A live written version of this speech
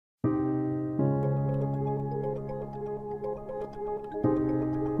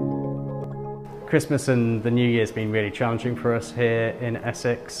Christmas and the New Year's been really challenging for us here in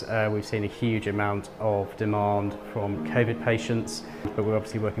Essex. We've seen a huge amount of demand from COVID patients, but we're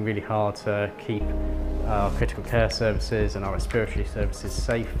obviously working really hard to keep our critical care services and our respiratory services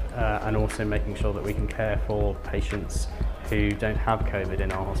safe, and also making sure that we can care for patients who don't have COVID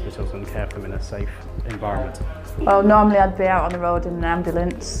in our hospitals and care for them in a safe environment. Well, normally I'd be out on the road in an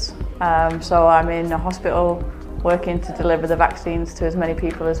ambulance, so I'm in a hospital working to deliver the vaccines to as many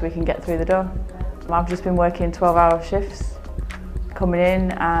people as we can get through the door. I've just been working 12-hour shifts, coming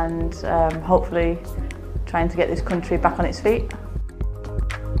in and hopefully trying to get this country back on its feet.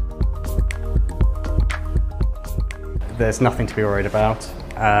 There's nothing to be worried about.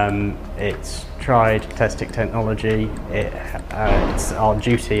 It's tried, tested technology. It's our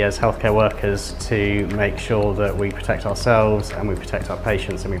duty as healthcare workers to make sure that we protect ourselves and we protect our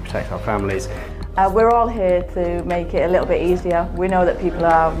patients and we protect our families. We're all here to make it a little bit easier. We know that people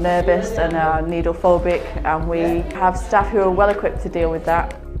are nervous and are needle phobic, and we have staff who are well equipped to deal with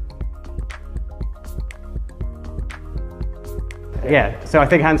that. Yeah, so I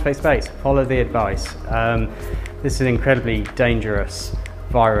think hands, face, space, follow the advice. This is an incredibly dangerous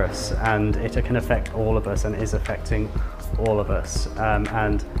virus and it can affect all of us and is affecting all of us,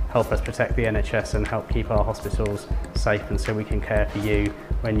 and help us protect the NHS and help keep our hospitals safe, and so we can care for you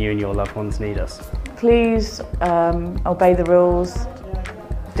when you and your loved ones need us. Please obey the rules,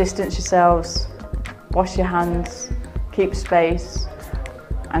 distance yourselves, wash your hands, keep space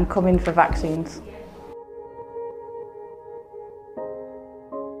and come in for vaccines.